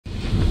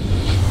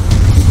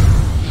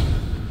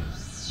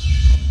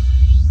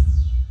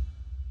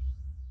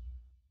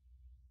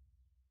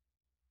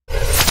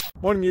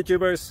Morning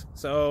YouTubers.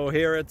 So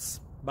here it's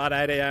about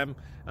 8 a.m.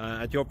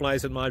 At your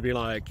place it might be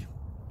like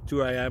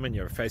 2 a.m. and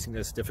you're facing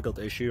this difficult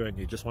issue and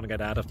you just want to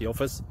get out of the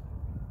office.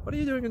 What are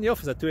you doing in the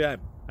office at 2 a.m.?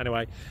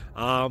 Anyway,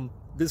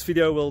 this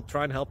video will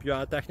try and help you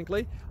out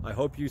technically. I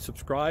hope you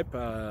subscribe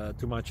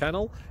to my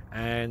channel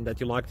and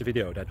that you like the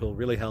video. That will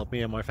really help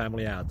me and my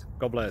family out.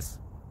 God bless.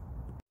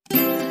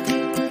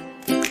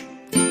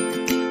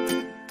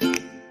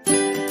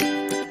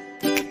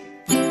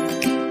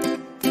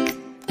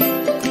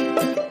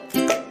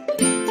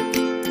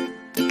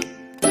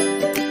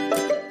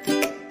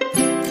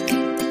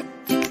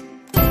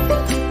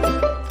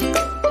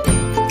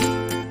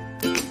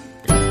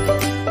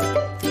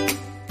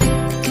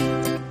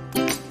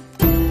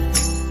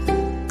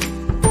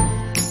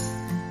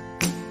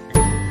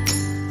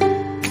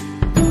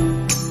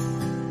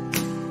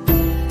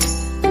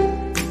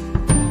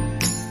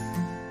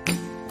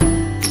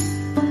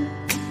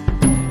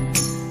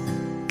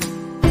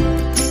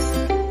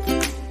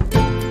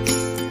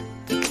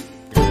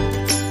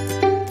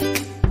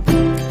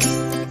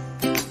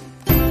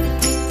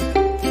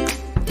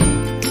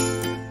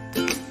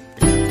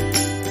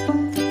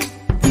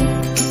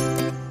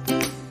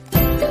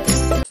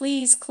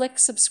 Please click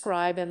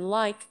subscribe and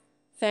like.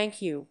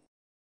 Thank you.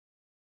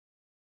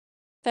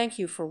 Thank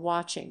you for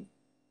watching.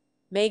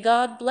 May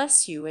God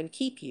bless you and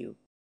keep you.